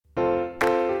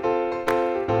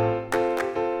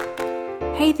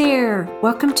Hey there!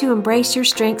 Welcome to Embrace Your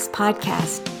Strengths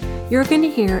podcast. You're going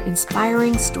to hear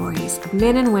inspiring stories of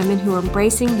men and women who are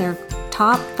embracing their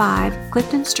top 5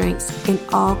 Clifton strengths in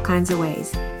all kinds of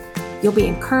ways. You'll be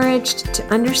encouraged to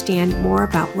understand more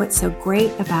about what's so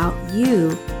great about you,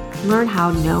 learn how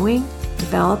knowing,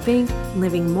 developing, and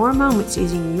living more moments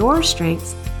using your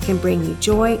strengths can bring you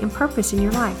joy and purpose in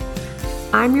your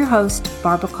life. I'm your host,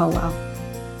 Barbara Colwell.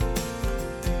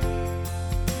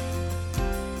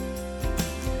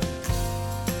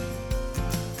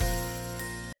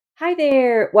 Hi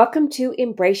there. Welcome to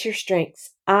Embrace Your Strengths.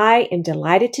 I am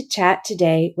delighted to chat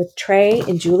today with Trey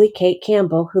and Julie Kate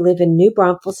Campbell, who live in New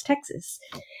Braunfels, Texas.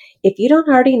 If you don't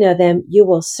already know them, you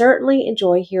will certainly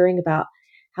enjoy hearing about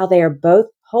how they are both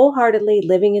wholeheartedly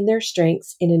living in their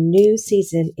strengths in a new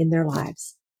season in their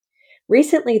lives.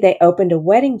 Recently, they opened a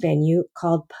wedding venue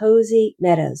called Posey,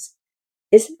 Meadows.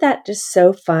 Isn't that just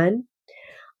so fun?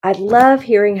 I love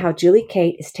hearing how Julie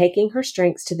Kate is taking her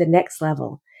strengths to the next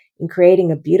level and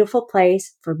creating a beautiful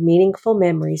place for meaningful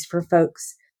memories for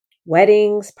folks,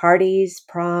 weddings, parties,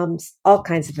 proms, all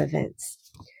kinds of events.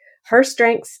 Her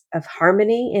strengths of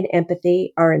harmony and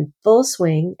empathy are in full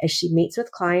swing as she meets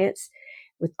with clients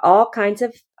with all kinds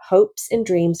of hopes and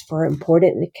dreams for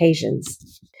important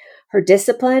occasions. Her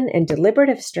discipline and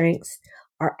deliberative strengths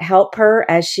help her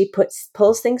as she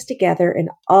pulls things together in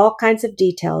all kinds of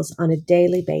details on a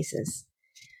daily basis.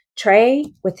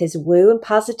 Trey, with his woo and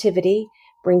positivity,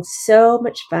 brings so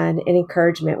much fun and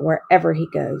encouragement wherever he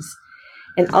goes.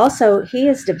 And also, he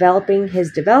is developing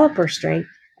his developer strength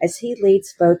as he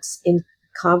leads folks in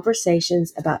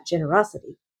conversations about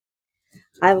generosity.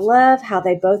 I love how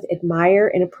they both admire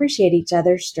and appreciate each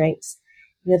other's strengths.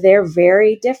 They're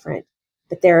very different,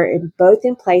 but they're both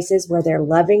in places where they're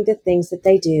loving the things that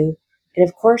they do. And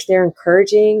of course, they're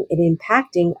encouraging and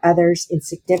impacting others in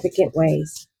significant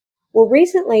ways. Well,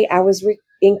 recently I was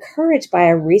encouraged by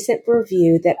a recent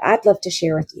review that I'd love to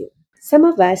share with you. Some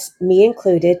of us, me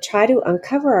included, try to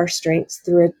uncover our strengths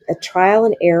through a trial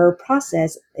and error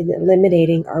process in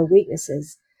eliminating our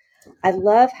weaknesses. I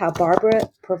love how Barbara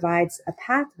provides a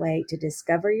pathway to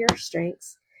discover your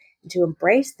strengths, and to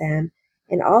embrace them,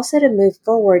 and also to move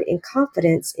forward in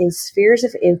confidence in spheres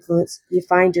of influence you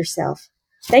find yourself.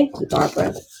 Thank you,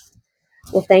 Barbara.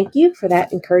 Well, thank you for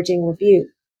that encouraging review.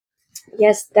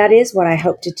 Yes, that is what I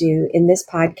hope to do in this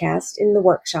podcast, in the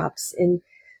workshops, in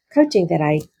coaching that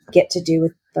I get to do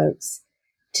with folks,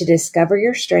 to discover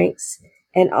your strengths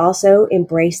and also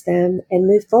embrace them and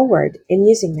move forward in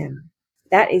using them.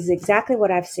 That is exactly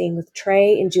what I've seen with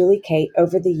Trey and Julie Kate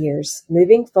over the years,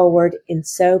 moving forward in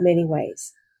so many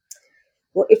ways.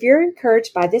 Well, if you're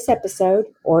encouraged by this episode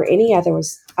or any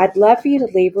others, I'd love for you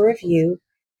to leave a review,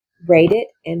 rate it,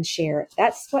 and share it.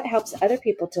 That's what helps other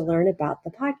people to learn about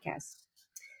the podcast.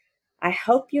 I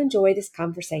hope you enjoy this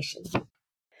conversation.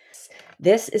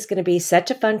 This is going to be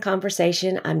such a fun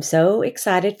conversation. I'm so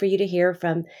excited for you to hear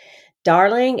from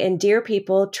darling and dear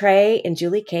people, Trey and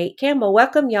Julie Kate Campbell.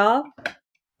 Welcome, y'all.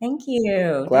 Thank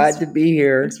you. Glad to be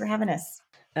here. Thanks for having us.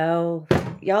 Oh,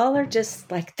 y'all are just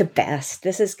like the best.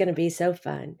 This is going to be so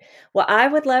fun. Well, I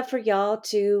would love for y'all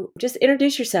to just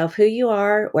introduce yourself, who you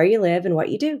are, where you live, and what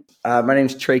you do. My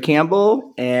name's Trey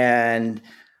Campbell, and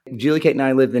Julie Kate and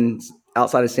I live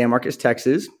outside of San Marcos,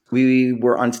 Texas. We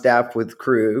were on staff with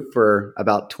Crew for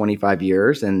about 25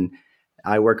 years, and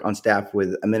I work on staff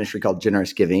with a ministry called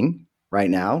Generous Giving right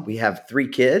now. We have 3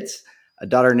 kids, a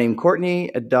daughter named Courtney,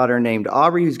 a daughter named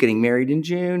Aubrey, who's getting married in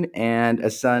June, and a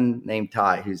son named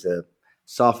Ty, who's a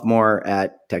sophomore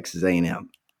at Texas A&M.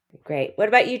 Great. What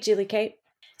about you, Julie Kate?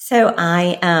 So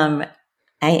I am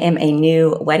a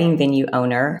new wedding venue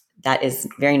owner. That is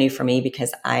very new for me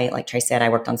because like Trey said, I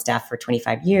worked on staff for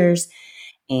 25 years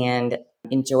and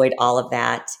enjoyed all of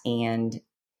that. And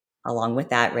along with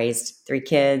that, raised 3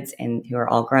 kids and who are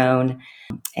all grown.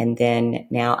 And then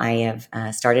now I have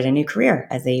started a new career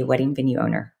as a wedding venue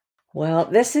owner. Well,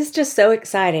 this is just so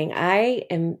exciting.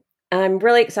 I'm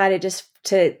really excited just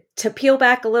to peel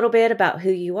back a little bit about who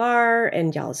you are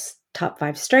and y'all's top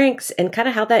 5 strengths and kind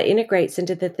of how that integrates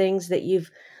into the things that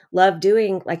you've loved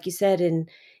doing, like you said, in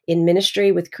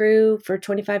ministry with Crew for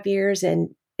 25 years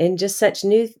and just such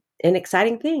new and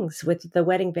exciting things with the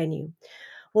wedding venue.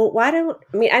 Well,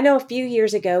 I know a few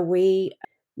years ago we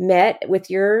met with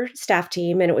your staff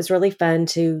team and it was really fun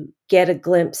to get a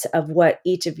glimpse of what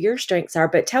each of your strengths are.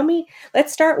 But tell me,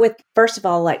 let's start with, first of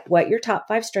all, like what your top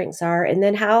 5 strengths are and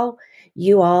then how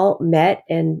you all met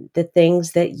and the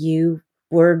things that you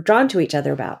were drawn to each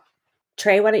other about.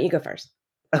 Trey, why don't you go first?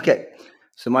 Okay.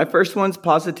 So my first one's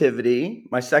positivity.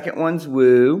 My second one's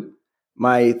woo.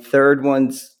 My third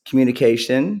one's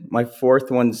communication. My fourth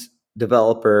one's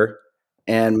developer.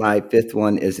 and my fifth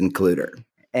one is includer.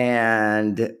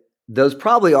 And those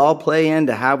probably all play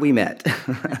into how we met.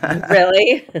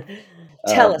 Really?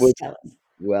 Tell us, Which, tell us.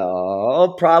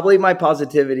 well, probably my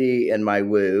positivity and my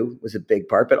woo was a big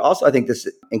part, but also I think this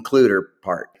includer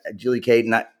part. Julie Kate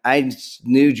and I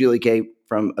knew Julie Kate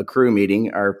from a crew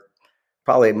meeting, or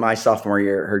probably my sophomore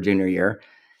year, her junior year,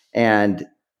 and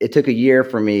it took a year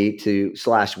for me to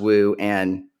slash woo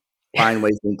and find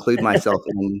ways to include myself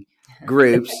in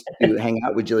groups to hang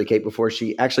out with Julie Kate before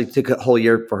she actually took a whole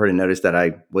year for her to notice that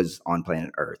I was on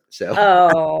planet Earth. So,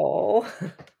 Oh.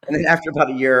 and then after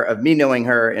about a year of me knowing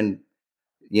her and,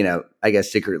 I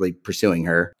guess secretly pursuing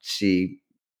her, she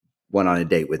went on a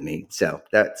date with me. So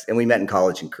and we met in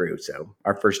college and crew. So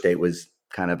our first date was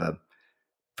kind of a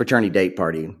fraternity date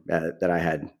party that I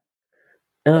had,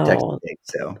 a Texas Oh, date.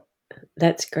 So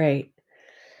that's great.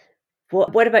 Well,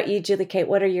 what about you, Julie Kate?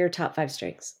 What are your top 5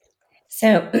 strengths?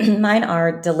 So mine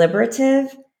are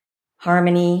deliberative,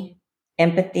 harmony,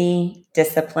 empathy,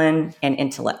 discipline, and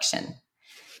intellection.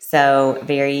 So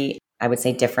very, I would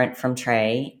say, different from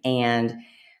Trey. And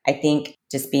I think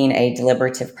just being a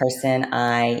deliberative person,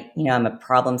 I'm a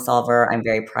problem solver. I'm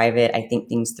very private. I think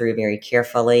things through very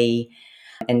carefully.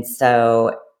 And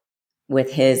so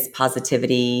with his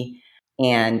positivity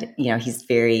and, he's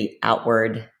very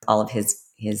outward, all of his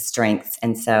strengths.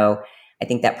 And so I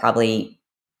think that probably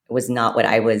was not what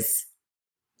I was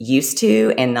used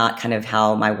to and not kind of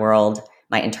how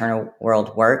my internal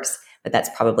world works. But that's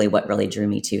probably what really drew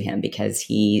me to him, because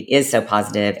he is so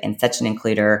positive and such an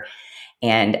includer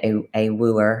and a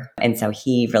wooer. And so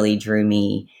he really drew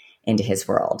me into his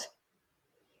world.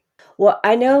 Well,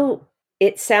 I know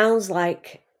it sounds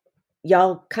like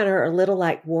y'all kind of are a little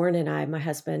like Warren and I, my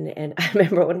husband. And I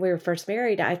remember when we were first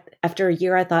married, after a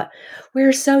year, I thought,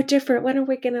 we're so different. When are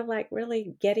we going to like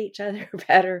really get each other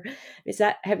better?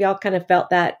 Have y'all kind of felt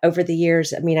that over the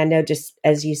years? I mean, I know just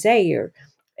as you say,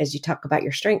 as you talk about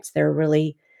your strengths, they're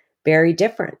really very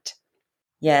different.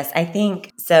 Yes, I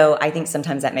think so. I think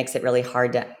sometimes that makes it really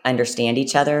hard to understand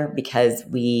each other because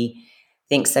we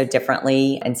think so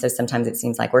differently. And so sometimes it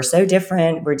seems like we're so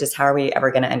different. How are we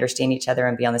ever going to understand each other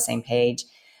and be on the same page?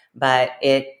 But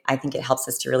I think it helps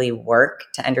us to really work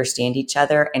to understand each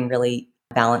other and really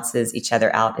balances each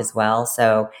other out as well.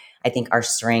 So I think our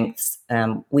strengths,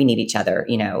 we need each other,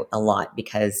 a lot,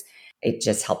 because it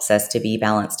just helps us to be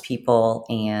balanced people.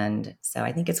 And so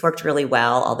I think it's worked really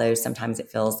well, although sometimes it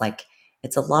feels like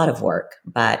it's a lot of work,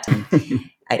 but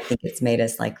I think it's made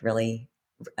us like really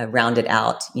rounded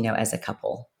out, as a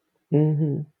couple.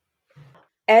 Mm-hmm.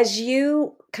 As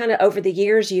you kind of over the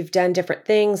years, you've done different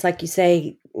things, like you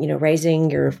say,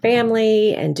 raising your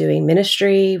family and doing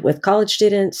ministry with college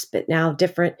students, but now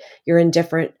you're in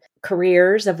different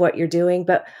careers of what you're doing.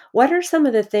 But what are some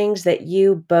of the things that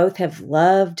you both have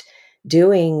loved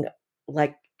doing,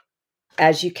 like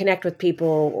as you connect with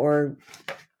people or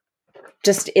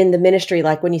just in the ministry,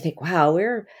 like when you think, wow,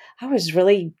 I was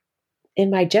really in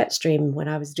my jet stream when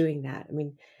I was doing that. I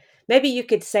mean, maybe you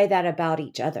could say that about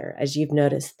each other, as you've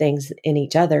noticed things in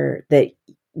each other that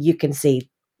you can see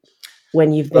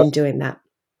when you've well, been doing that.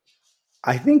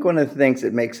 I think one of the things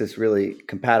that makes us really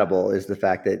compatible is the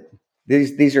fact that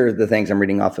these are the things I'm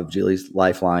reading off of Julie's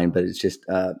lifeline, but it's just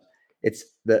it's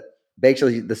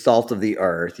basically the salt of the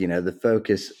earth. The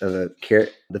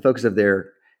focus of their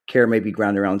care may be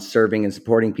grounded around serving and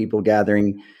supporting people,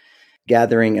 gathering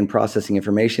and processing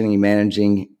information, and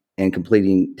managing and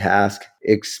completing tasks,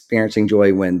 experiencing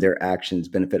joy when their actions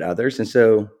benefit others. And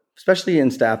so, especially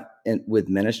in staff and with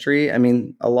ministry, I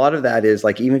mean, a lot of that is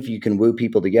like, even if you can woo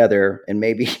people together and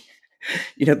maybe,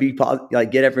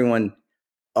 like get everyone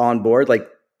on board, like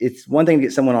it's one thing to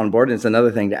get someone on board and it's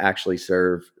another thing to actually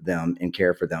serve them and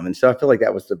care for them. And so I feel like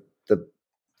that was the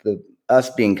us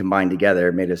being combined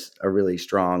together made us a really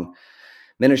strong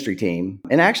ministry team.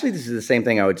 And actually, this is the same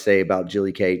thing I would say about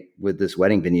Julie Kate with this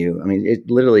wedding venue. I mean, it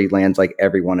literally lands like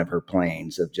every one of her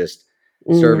planes of just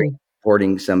serving,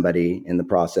 supporting somebody in the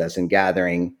process and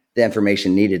gathering the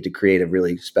information needed to create a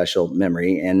really special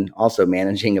memory, and also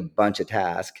managing a bunch of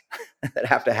tasks that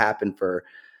have to happen for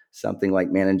something like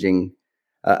managing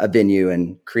a venue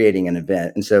and creating an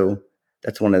event. And so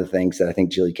that's one of the things that I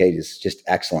think Julie Kate is just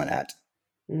excellent at.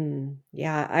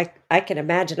 Yeah, I can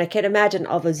imagine. I can't imagine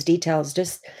all those details.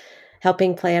 Just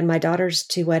helping plan my daughter's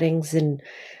 2 weddings, and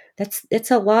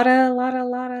it's a lot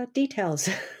of details.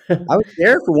 I was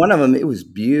there for one of them. It was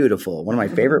beautiful. One of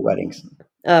my favorite weddings.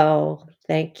 Oh,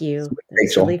 thank you. It's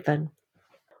Rachel. really fun.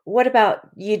 What about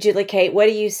you, Julie Kate? What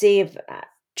do you see of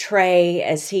Trey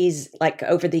as he's like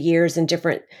over the years and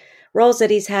different roles that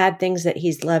he's had, things that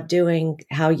he's loved doing,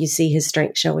 how you see his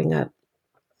strength showing up?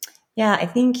 Yeah, I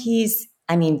think he's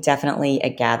I mean, definitely a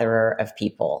gatherer of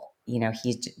people.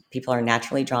 People are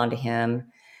naturally drawn to him.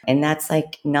 And that's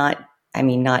like not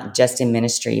just in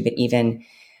ministry, but even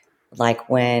like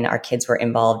when our kids were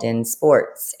involved in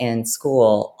sports and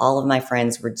school, all of my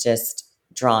friends were just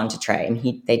drawn to Trey,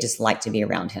 and they just like to be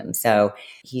around him. So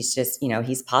he's just,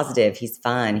 he's positive, he's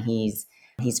fun, he's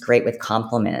great with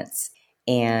compliments.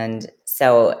 And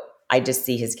so I just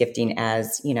see his gifting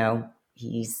as,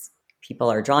 people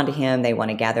are drawn to him, they want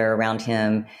to gather around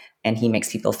him, and he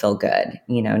makes people feel good,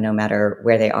 no matter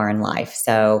where they are in life.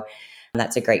 So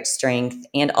that's a great strength.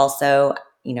 And also,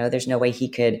 there's no way he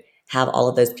could have all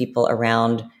of those people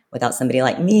around without somebody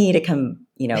like me to come,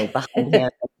 behind him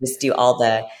and just do all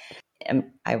the,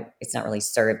 it's not really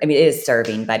serve. I mean, it is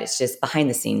serving, but it's just behind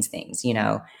the scenes things.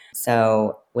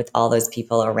 So with all those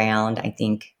people around, I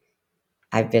think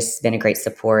I've just been a great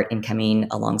support in coming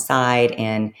alongside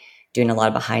and doing a lot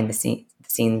of behind the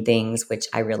scene things, which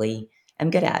I really am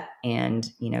good at,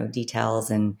 and, details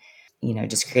and,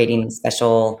 just creating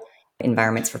special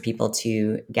environments for people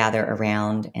to gather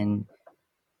around and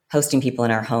hosting people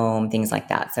in our home, things like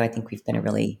that. So I think we've been a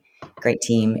really great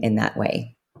team in that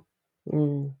way.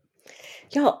 Mm.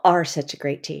 Y'all are such a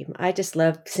great team. I just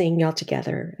love seeing y'all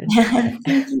together.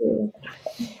 Thank you.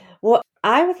 Well,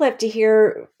 I would love to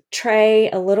hear, Trey,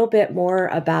 a little bit more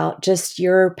about just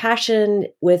your passion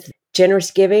with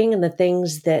generous giving and the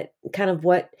things that kind of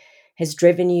what has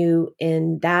driven you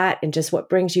in that and just what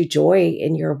brings you joy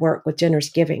in your work with generous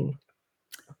giving.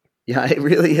 Yeah, it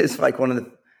really is like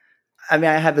I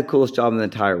have the coolest job in the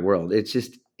entire world.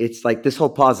 It's like this whole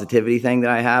positivity thing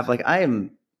that I have.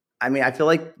 I feel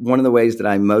like one of the ways that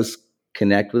I most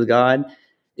connect with God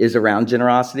is around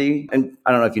generosity. And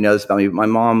I don't know if you know this about me, but my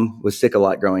mom was sick a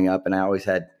lot growing up, and I always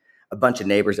had a bunch of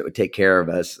neighbors that would take care of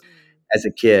us as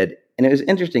a kid. And it was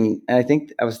interesting. And I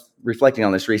think I was reflecting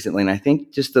on this recently, and I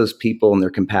think just those people and their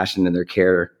compassion and their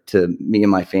care to me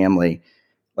and my family,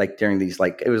 like during these,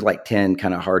 like, it was like 10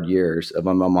 kind of hard years of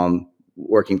my mom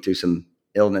working through some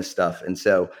illness stuff. And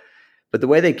so, but the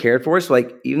way they cared for us,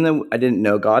 like, even though I didn't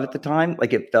know God at the time,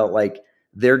 like, it felt like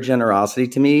their generosity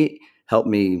to me helped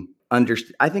me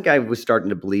understand. I think I was starting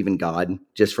to believe in God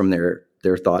just from their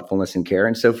thoughtfulness and care.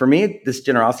 And so for me, this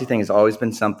generosity thing has always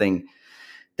been something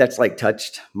that's like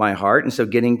touched my heart. And so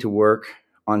getting to work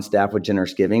on staff with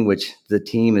Generous Giving, which the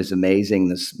team is amazing,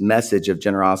 this message of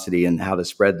generosity and how to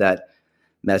spread that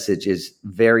message is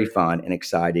very fun and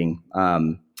exciting.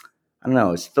 I don't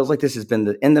know. It feels like this has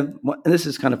been and this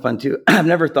is kind of fun too. I've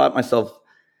never thought myself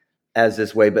as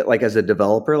this way, but like as a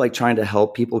developer, like trying to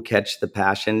help people catch the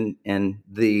passion and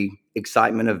the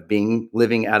excitement of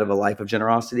living out of a life of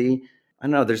generosity. I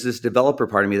don't know. There's this developer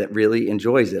part of me that really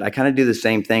enjoys it. I kind of do the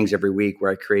same things every week where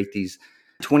I create these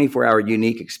 24-hour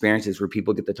unique experiences where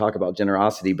people get to talk about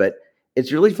generosity, but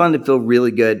it's really fun to feel really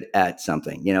good at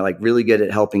something, like really good at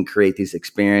helping create these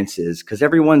experiences because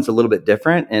everyone's a little bit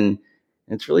different. And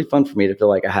it's really fun for me to feel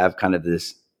like I have kind of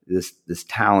this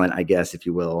talent, I guess, if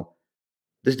you will,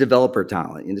 this developer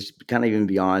talent, and this kind of even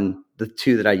beyond the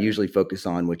two that I usually focus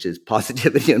on, which is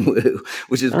positivity and woo,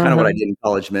 which is kind of what I did in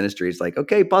college ministry. It's like,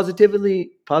 okay, positivity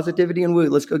and woo.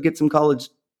 Let's go get some college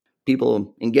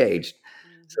people engaged.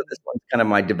 So this one's kind of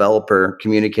my developer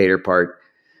communicator part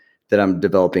that I'm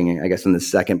developing, I guess, in the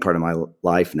second part of my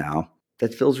life now.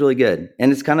 That feels really good.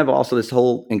 And it's kind of also this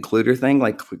whole includer thing,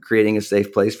 like creating a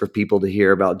safe place for people to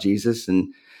hear about Jesus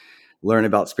and learn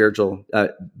about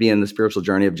being the spiritual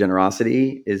journey of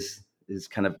generosity is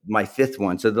kind of my fifth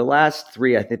one. So the last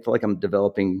three, I feel like I'm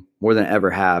developing more than I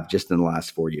ever have just in the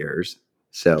last 4 years.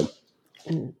 So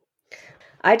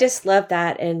I just love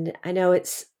that. And I know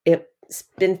it's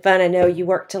been fun. I know you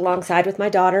worked alongside with my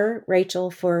daughter,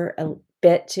 Rachel, for a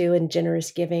bit too in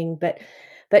generous giving, but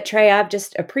Trey, I've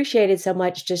just appreciated so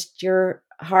much just your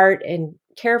heart and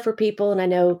care for people. And I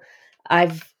know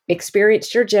I've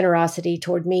experienced your generosity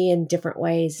toward me in different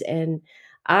ways. And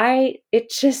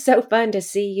it's just so fun to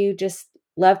see you just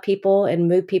love people and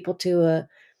move people to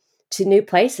new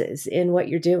places in what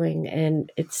you're doing. And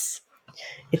it's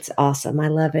awesome. I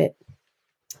love it.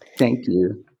 thank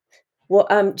you.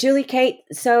 Well, Julie Kate,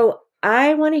 so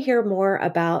I want to hear more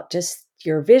about just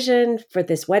your vision for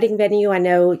this wedding venue. I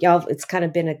know y'all, it's kind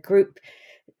of been a group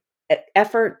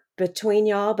effort between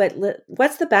y'all, but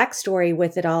what's the backstory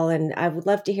with it all? And I would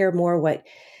love to hear more what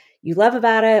you love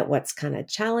about it, what's kind of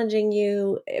challenging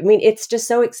you. I mean, it's just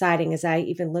so exciting as I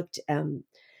even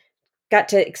got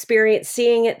to experience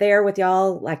seeing it there with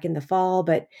y'all like in the fall,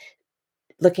 but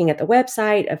looking at the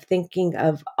website of thinking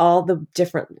of all the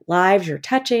different lives you're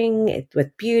touching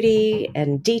with beauty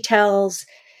and details.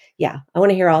 Yeah, I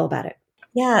want to hear all about it.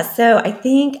 Yeah. So I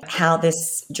think how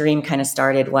this dream kind of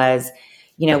started was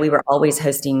we were always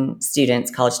hosting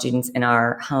students, college students in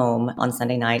our home on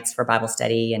Sunday nights for Bible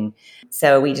study. And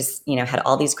so we just, had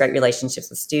all these great relationships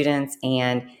with students,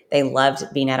 and they loved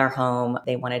being at our home.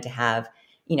 They wanted to have,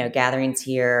 gatherings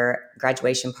here,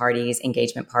 graduation parties,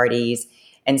 engagement parties.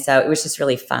 And so it was just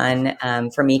really fun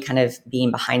for me, kind of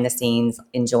being behind the scenes,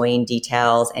 enjoying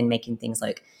details and making things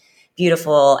look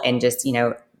beautiful, and just,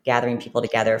 gathering people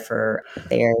together for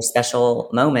their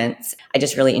special moments. I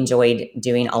just really enjoyed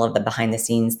doing all of the behind the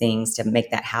scenes things to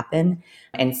make that happen.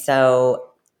 And so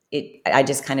I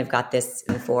just kind of got this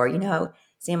for,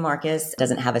 San Marcos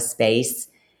doesn't have a space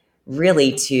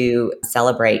really to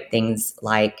celebrate things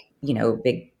like,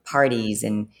 big parties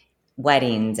and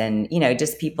weddings and,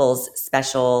 just people's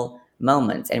special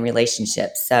moments and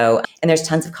relationships. So, and there's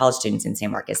tons of college students in San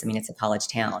Marcos. I mean, it's a college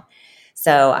town.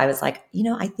 So I was like,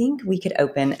 I think we could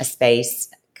open a space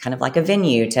kind of like a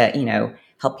venue to,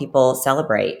 help people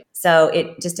celebrate. So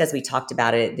it just, as we talked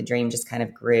about it, the dream just kind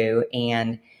of grew.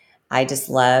 And I just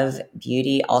love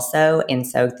beauty also. And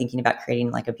so thinking about creating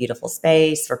like a beautiful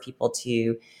space for people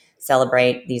to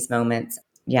celebrate these moments,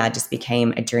 it just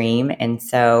became a dream. And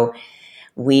so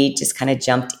we just kind of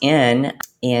jumped in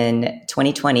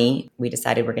 2020. We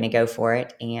decided we're going to go for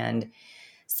it. And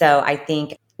so I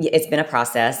think it's been a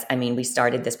process. I mean, we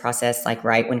started this process like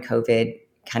right when COVID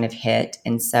kind of hit.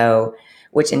 And so,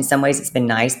 which in some ways it's been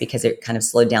nice because it kind of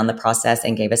slowed down the process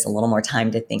and gave us a little more time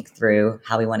to think through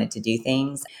how we wanted to do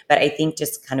things. But I think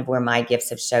just kind of where my gifts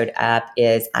have showed up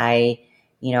is I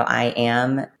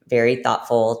am very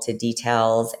thoughtful to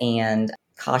details and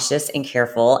cautious and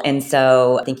careful. And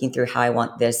so thinking through how I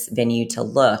want this venue to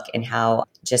look and how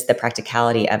just the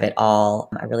practicality of it all,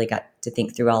 I really got to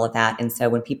think through all of that. And so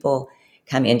when people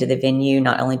come into the venue,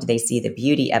 not only do they see the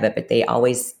beauty of it, but they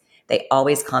always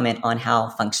comment on how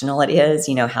functional it is,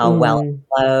 how well it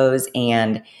flows.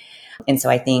 And so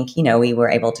I think, we were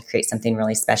able to create something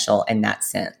really special in that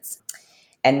sense.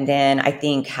 And then I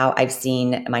think how I've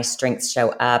seen my strengths show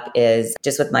up is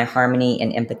just with my harmony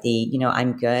and empathy.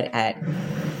 I'm good at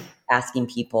asking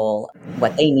people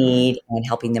what they need and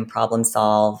helping them problem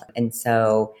solve. And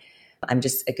so I'm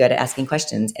just good at asking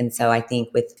questions. And so I think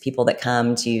with people that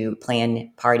come to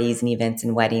plan parties and events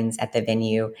and weddings at the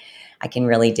venue, I can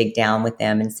really dig down with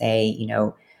them and say,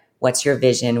 what's your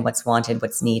vision, what's wanted,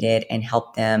 what's needed, and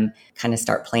help them kind of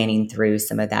start planning through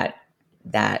some of that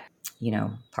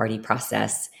party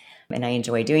process. And I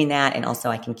enjoy doing that. And also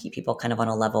I can keep people kind of on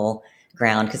a level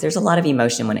ground because there's a lot of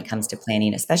emotion when it comes to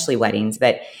planning, especially weddings,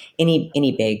 but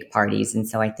any big parties. And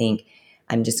so I think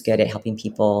I'm just good at helping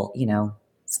people,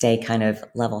 stay kind of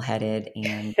level-headed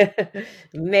and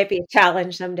maybe a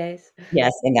challenge some days.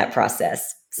 yes, in that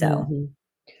process. So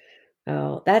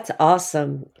Oh, that's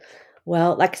awesome.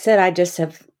 Well, like I said, I just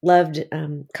have loved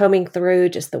combing through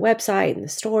just the website and the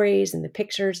stories and the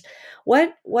pictures.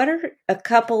 What are a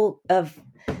couple of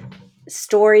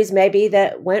stories maybe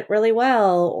that went really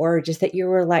well, or just that you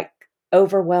were like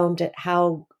overwhelmed at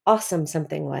how awesome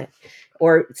something went,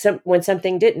 or when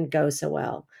something didn't go so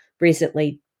well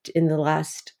recently in the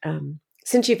last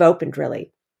since you've opened,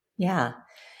 really? yeah.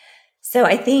 So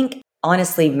I think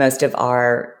honestly, most of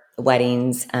our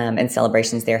weddings and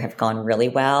celebrations there have gone really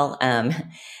well.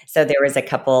 So there was a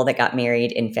couple that got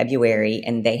married in February,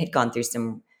 and they had gone through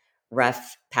some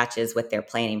rough patches with their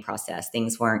planning process.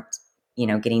 Things weren't,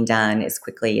 getting done as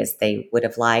quickly as they would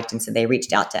have liked. And so they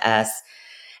reached out to us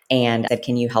and said,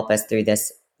 can you help us through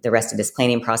the rest of this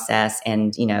planning process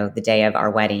and, the day of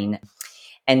our wedding?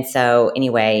 And so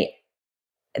anyway,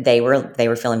 they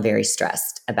were feeling very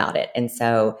stressed about it. And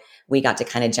so we got to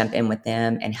kind of jump in with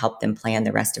them and help them plan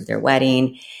the rest of their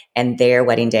wedding. And their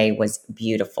wedding day was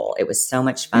beautiful. It was so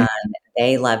much fun.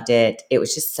 They loved it. It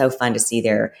was just so fun to see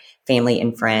their family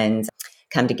and friends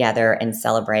come together and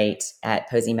celebrate at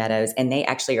Posey Meadows. And they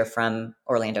actually are from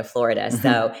Orlando, Florida.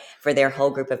 So for their whole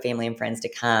group of family and friends to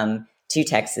come to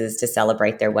Texas to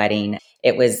celebrate their wedding,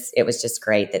 it was just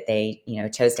great that they,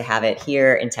 chose to have it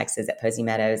here in Texas at Posey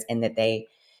Meadows, and that they,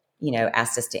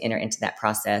 asked us to enter into that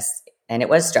process. And it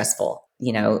was stressful,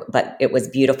 but it was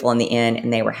beautiful in the end,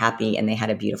 and they were happy and they had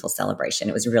a beautiful celebration.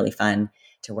 It was really fun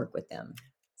to work with them.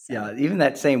 So. Yeah, even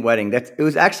that same wedding, it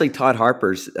was actually Todd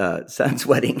Harper's son's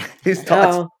wedding. Who's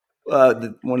Todd's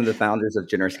one of the founders of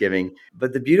Generous Giving.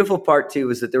 But the beautiful part too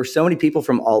was that there were so many people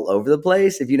from all over the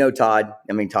place. If you know Todd,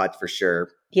 Todd for sure.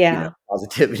 Yeah.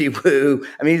 Positivity woo.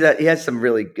 He has some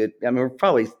really good, we're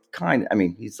probably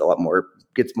he's a lot more,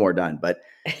 gets more done, but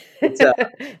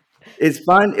it's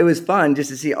fun. It was fun just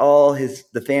to see all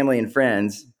the family and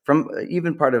friends from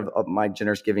even part of my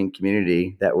Generous Giving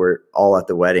community that were all at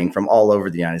the wedding from all over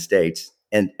the United States.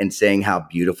 and saying how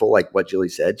beautiful, like what Julie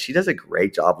said, she does a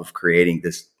great job of creating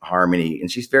this harmony, and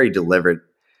she's very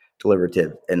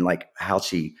deliberative and like how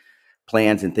she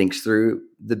plans and thinks through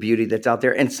the beauty that's out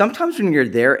there. And sometimes when you're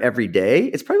there every day,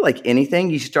 it's probably like anything,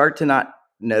 you start to not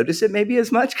notice it maybe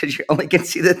as much because you only can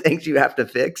see the things you have to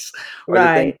fix or the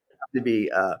things Right. that have to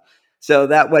be. So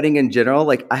that wedding in general,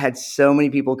 like I had so many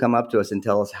people come up to us and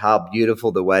tell us how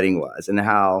beautiful the wedding was and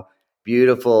how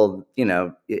beautiful,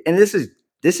 and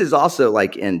this is also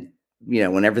like in,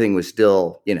 when everything was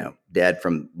still, dead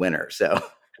from winter. So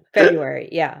February.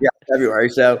 Yeah. yeah, February.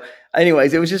 So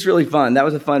anyways, it was just really fun. That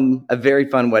was a very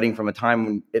fun wedding from a time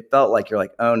when it felt like you're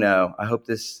like, oh no, I hope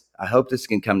this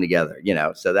can come together,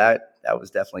 So that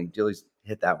was definitely, Julie's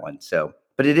hit that one. So,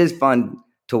 but it is fun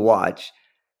to watch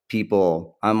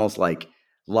people almost like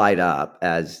light up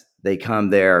as they come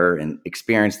there and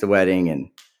experience the wedding. And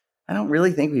I can't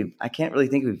really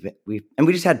think and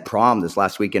we just had prom this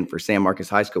last weekend for San Marcos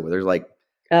High School where there's like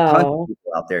tons of Oh,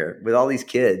 people out there with all these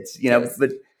kids,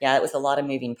 but Yeah, it was a lot of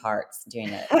moving parts doing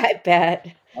it. I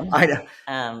bet. I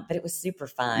know. But it was super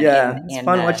fun. Yeah, it's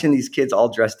fun watching these kids all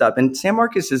dressed up. And San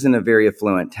Marcos isn't a very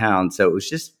affluent town, so it was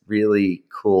just really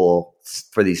cool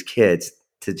for these kids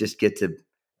to just get to,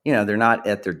 they're not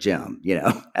at their gym,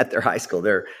 at their high school.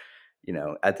 They're,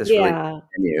 at this really Yeah. cool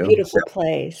venue. Beautiful So,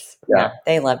 place. Yeah,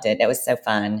 they loved it. It was so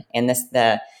fun. And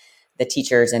the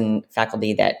teachers and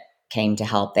faculty that came to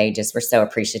help, they just were so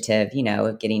appreciative,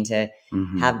 of getting to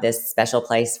have this special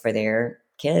place for their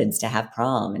kids to have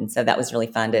prom. And so that was really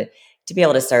fun to be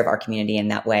able to serve our community in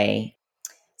that way.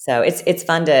 So it's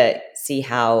fun to see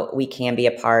how we can be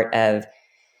a part of,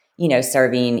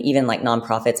 serving even like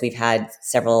nonprofits. We've had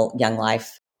several Young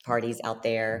Life parties out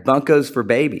there. Bunkos for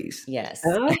babies. Yes.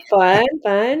 Oh,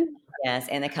 fun. Yes,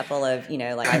 and a couple of,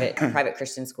 like private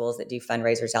Christian schools that do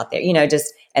fundraisers out there,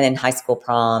 and then high school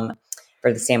prom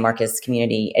for the San Marcos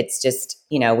community. It's just,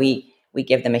 we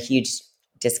give them a huge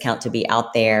discount to be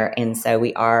out there. And so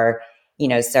we are,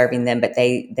 serving them, but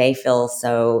they feel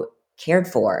so cared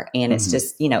for. And it's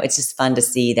just, it's just fun to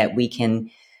see that we can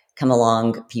come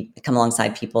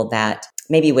alongside people that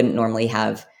maybe wouldn't normally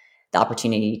have the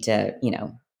opportunity to,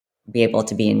 be able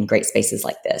to be in great spaces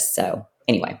like this. So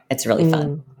anyway, it's really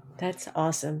fun. That's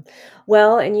awesome.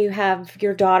 Well, and you have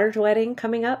your daughter's wedding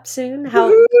coming up soon.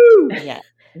 Yeah. Yes.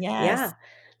 Yeah.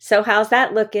 So how's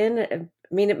that looking? I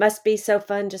mean, it must be so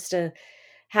fun just to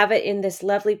have it in this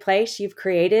lovely place you've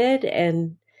created.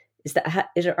 And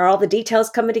are all the details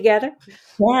coming together?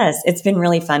 Yes, it's been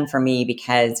really fun for me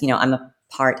because, I'm a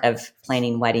part of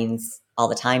planning weddings all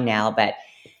the time now, but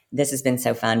this has been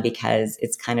so fun because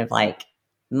it's kind of like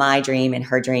my dream and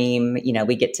her dream.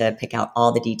 We get to pick out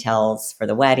all the details for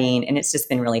the wedding, and it's just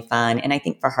been really fun. And I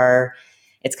think for her,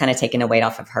 it's kind of taken a weight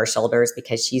off of her shoulders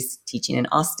because she's teaching in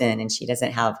Austin and she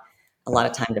doesn't have a lot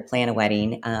of time to plan a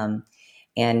wedding.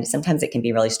 And sometimes it can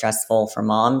be really stressful for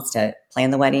moms to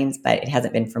plan the weddings, but it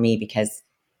hasn't been for me because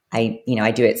I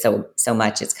do it so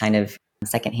much. It's kind of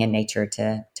secondhand nature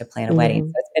to plan a wedding.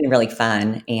 So it's been really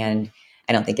fun. And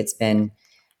I don't think it's been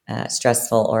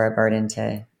stressful or a burden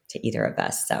to either of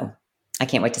us. So I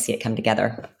can't wait to see it come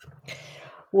together.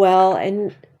 Well,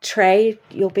 and Trey,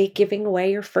 you'll be giving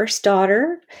away your first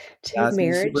daughter to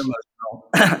marriage. Super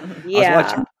emotional. Yeah. I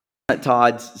was watching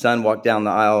Todd's son walk down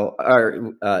the aisle,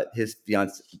 or his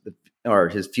fiance, or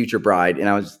his future bride,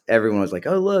 and everyone was like,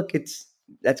 "Oh, look,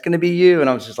 that's going to be you," and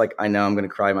I was just like, "I know, I'm going to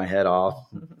cry my head off."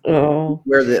 Oh,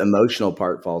 where the emotional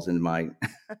part falls into my.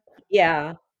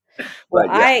 yeah. Well,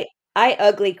 But yeah. I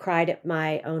ugly cried at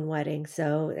my own wedding,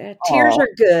 so tears are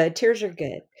good. Tears are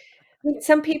good. I mean,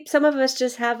 some of us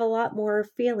just have a lot more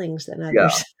feelings than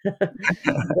others.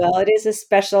 Well, it is a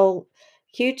special,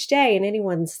 huge day in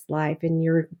anyone's life,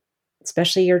 and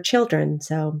especially your children.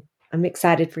 So I'm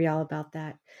excited for y'all about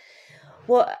that.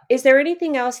 Well, is there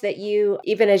anything else that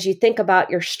even as you think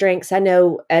about your strengths, I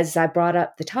know as I brought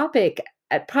up the topic,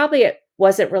 it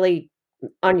wasn't really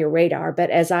on your radar,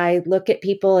 but as I look at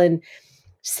people and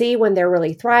see when they're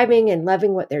really thriving and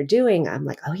loving what they're doing, I'm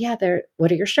like, oh yeah,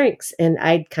 what are your strengths? And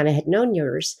I kind of had known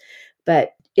yours,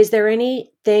 but is there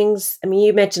any things, I mean,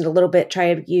 you mentioned a little bit,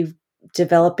 you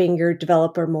developing your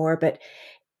developer more, but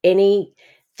any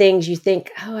things you think,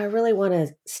 oh, I really want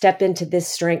to step into this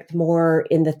strength more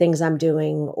in the things I'm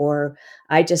doing, or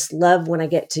I just love when I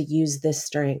get to use this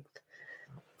strength?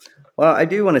 Well, I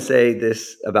do want to say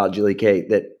this about Julie Kate,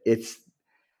 that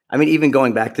even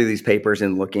going back through these papers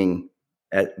and looking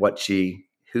at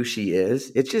who she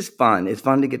is, it's just fun. It's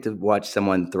fun to get to watch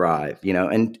someone thrive,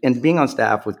 and being on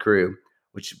staff with Crew,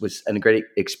 which was a great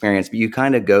experience. But you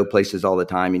kind of go places all the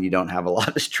time and you don't have a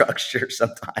lot of structure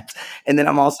sometimes. And then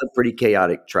I'm also a pretty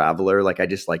chaotic traveler. Like I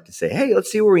just like to say, hey,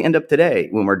 let's see where we end up today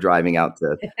when we're driving out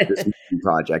to this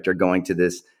project or going to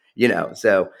this,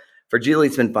 So for Julie,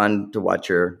 it's been fun to watch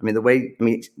her.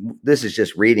 This is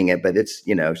just reading it, but it's,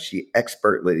 she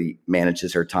expertly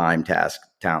manages her time, task,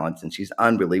 talents, and she's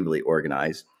unbelievably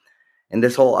organized. And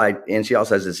and she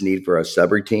also has this need for a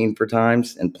subroutine for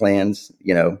times and plans,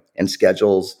 and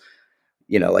schedules,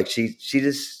 like she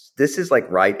just, this is like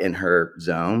right in her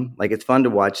zone. Like it's fun to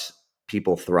watch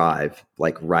people thrive,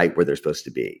 like right where they're supposed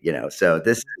to be, So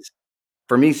this is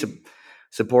for me,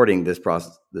 supporting this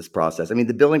process. I mean,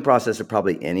 the building process of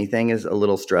probably anything is a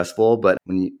little stressful, but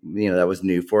when that was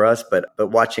new for us, but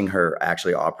watching her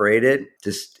actually operate it,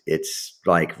 it's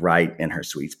like right in her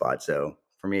sweet spot. So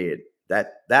for me,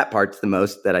 that part's the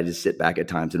most that I just sit back at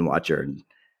times and watch her and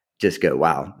just go,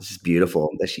 wow, this is beautiful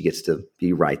that she gets to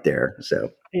be right there.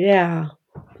 So Yeah.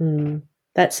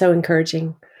 That's so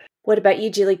encouraging. What about you,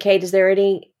 Julie Kate? Is there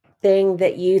anything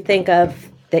that you think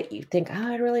of that you think,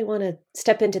 I really want to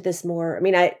step into this more? I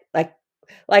mean, I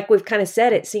like we've kind of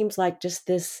said, it seems like just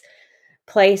this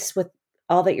place with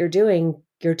all that you're doing,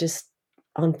 you're just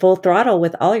on full throttle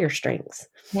with all your strengths.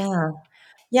 Yeah.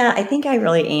 Yeah, I think I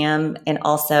really am. And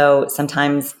also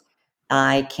sometimes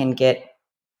I can get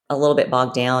a little bit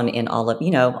bogged down in all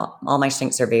my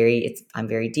strengths are I'm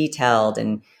very detailed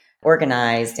and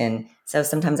organized. And so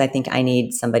sometimes I think I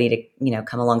need somebody to,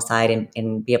 come alongside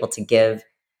and be able to give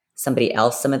somebody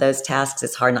else some of those tasks.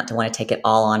 It's hard not to want to take it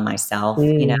all on myself. So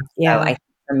I Yeah. think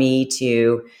for me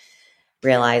to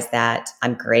realize that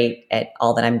I'm great at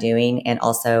all that I'm doing. And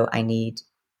also I need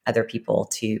other people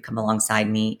to come alongside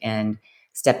me and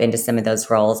step into some of those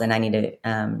roles. And I need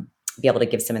to be able to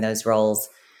give some of those roles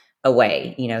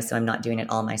away, so I'm not doing it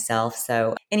all myself.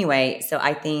 So anyway, so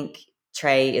I think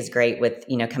Trey is great with,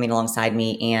 coming alongside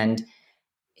me and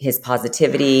his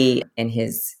positivity and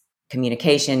his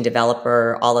communication,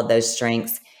 developer, all of those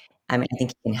strengths. I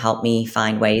think he can help me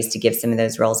find ways to give some of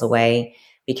those roles away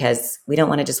because we don't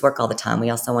want to just work all the time. We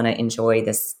also want to enjoy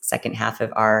this second half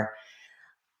of our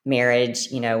marriage,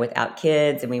 without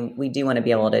kids. And we do want to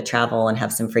be able to travel and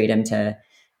have some freedom to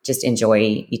just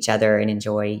enjoy each other and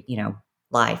enjoy,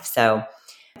 life. So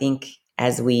I think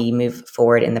as we move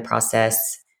forward in the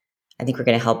process, I think we're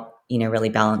going to help, really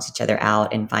balance each other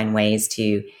out and find ways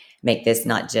to make this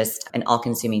not just an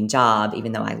all-consuming job,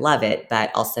 even though I love it,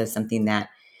 but also something that,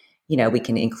 we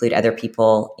can include other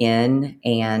people in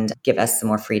and give us some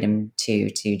more freedom to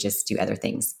just do other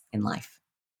things in life.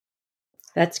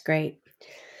 That's great.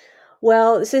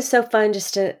 Well, this is so fun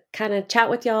just to kind of chat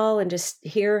with y'all and just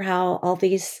hear how all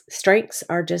these strengths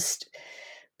are just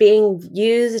being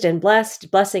used and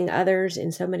blessing others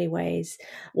in so many ways.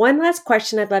 One last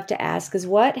question I'd love to ask is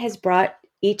what has brought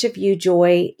each of you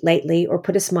joy lately or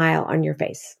put a smile on your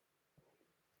face?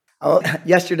 Oh,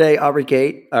 yesterday, Aubrey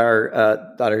Kate,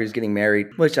 our daughter who's getting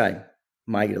married, which I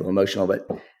might get a little emotional, but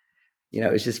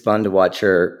it's just fun to watch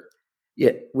her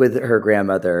with her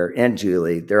grandmother and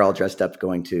Julie. They're all dressed up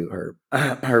going to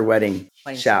her wedding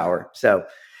shower. So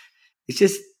it's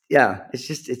just,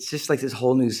 it's just like this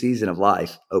whole new season of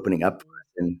life opening up.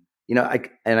 And,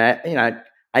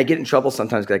 I get in trouble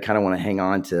sometimes because I kind of want to hang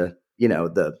on to,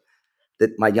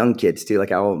 my young kids too.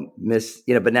 Like I'll miss,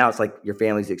 but now it's like your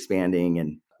family's expanding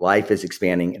and life is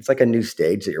expanding. It's like a new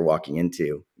stage that you're walking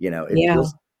into,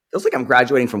 it feels like I'm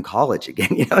graduating from college again,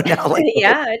 now like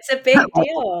Yeah, it's a big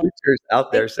deal.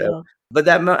 out there. So, but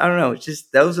I don't know. It's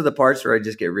just, those are the parts where I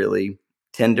just get really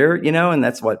tender, and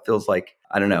that's what feels like,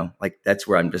 I don't know, like that's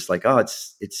where I'm just like, oh,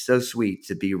 it's so sweet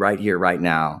to be right here, right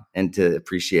now. And to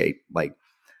appreciate like,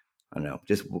 I don't know,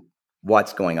 just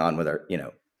what's going on with our,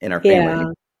 in our family.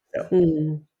 Yeah.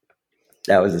 So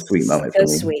that was a sweet moment So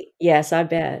for me. sweet. Yes, I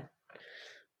bet.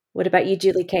 What about you,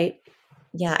 Julie Kate?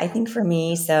 Yeah, I think for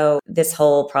me, so this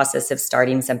whole process of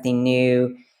starting something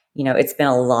new, it's been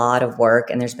a lot of work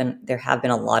and there have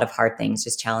been a lot of hard things,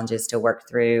 just challenges to work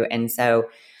through. And so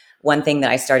one thing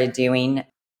that I started doing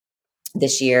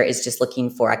this year is just looking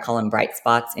for, I call them bright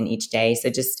spots in each day. So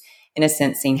just in a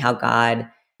sense, seeing how God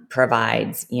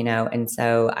provides, and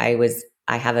so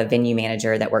I have a venue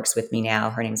manager that works with me now.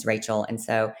 Her name's Rachel. And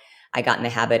so I got in the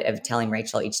habit of telling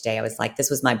Rachel each day, I was like, this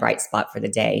was my bright spot for the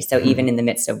day. So even in the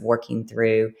midst of working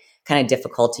through kind of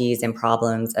difficulties and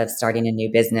problems of starting a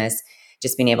new business,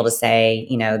 just being able to say,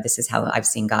 this is how I've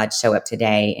seen God show up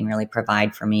today and really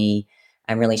provide for me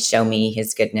and really show me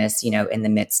his goodness, in the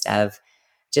midst of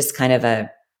just kind of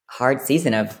a hard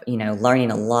season of,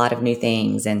 learning a lot of new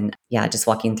things and just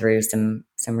walking through some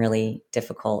really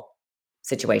difficult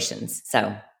situations.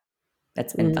 So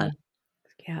that's been fun.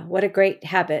 Yeah. What a great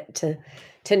habit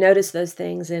to notice those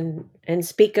things and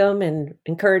speak them and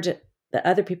encourage the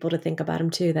other people to think about them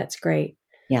too. That's great.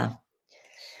 Yeah.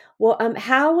 Well,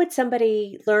 how would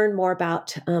somebody learn more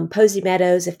about Posey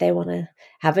Meadows if they want to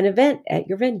have an event at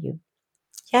your venue?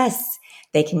 Yes,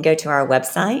 they can go to our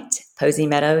website,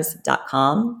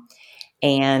 poseymeadows.com.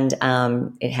 And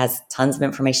it has tons of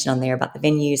information on there about the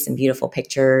venue, some beautiful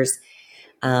pictures.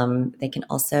 They can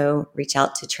also reach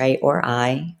out to Trey or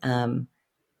I,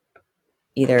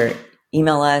 either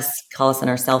email us, call us on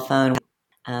our cell phone.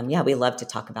 We love to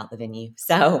talk about the venue.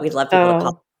 So we'd love people to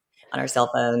call on our cell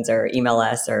phones or email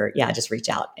us or, just reach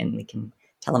out and we can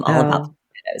tell them all about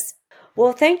Meadows.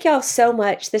 Well, thank y'all so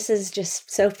much. This is just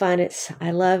so fun. Like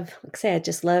I say, I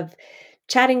just love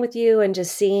chatting with you and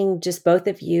just seeing just both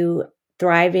of you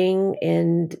thriving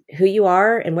in who you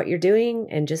are and what you're doing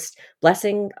and just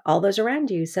blessing all those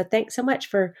around you. So thanks so much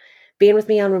for being with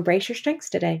me on Embrace Your Strengths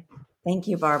today. Thank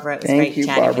you, Barbara. It was great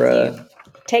chatting with you.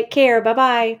 Take care.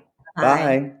 Bye-bye.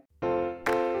 Bye.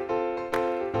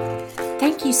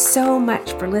 Thank you so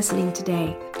much for listening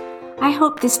today. I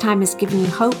hope this time has given you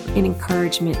hope and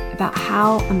encouragement about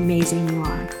how amazing you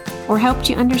are, or helped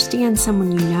you understand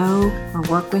someone you know or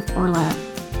work with or love.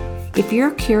 If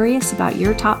you're curious about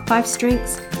your top 5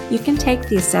 strengths, you can take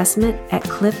the assessment at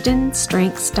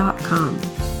cliftonstrengths.com.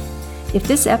 If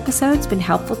this episode's been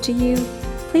helpful to you,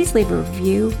 please leave a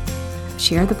review,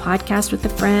 share the podcast with a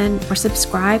friend, or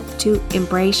subscribe to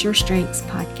Embrace Your Strengths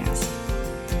podcast.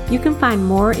 You can find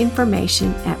more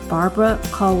information at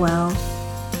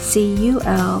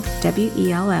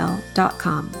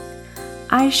BarbaraCulwell.com.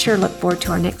 I sure look forward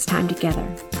to our next time together.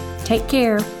 Take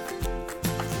care.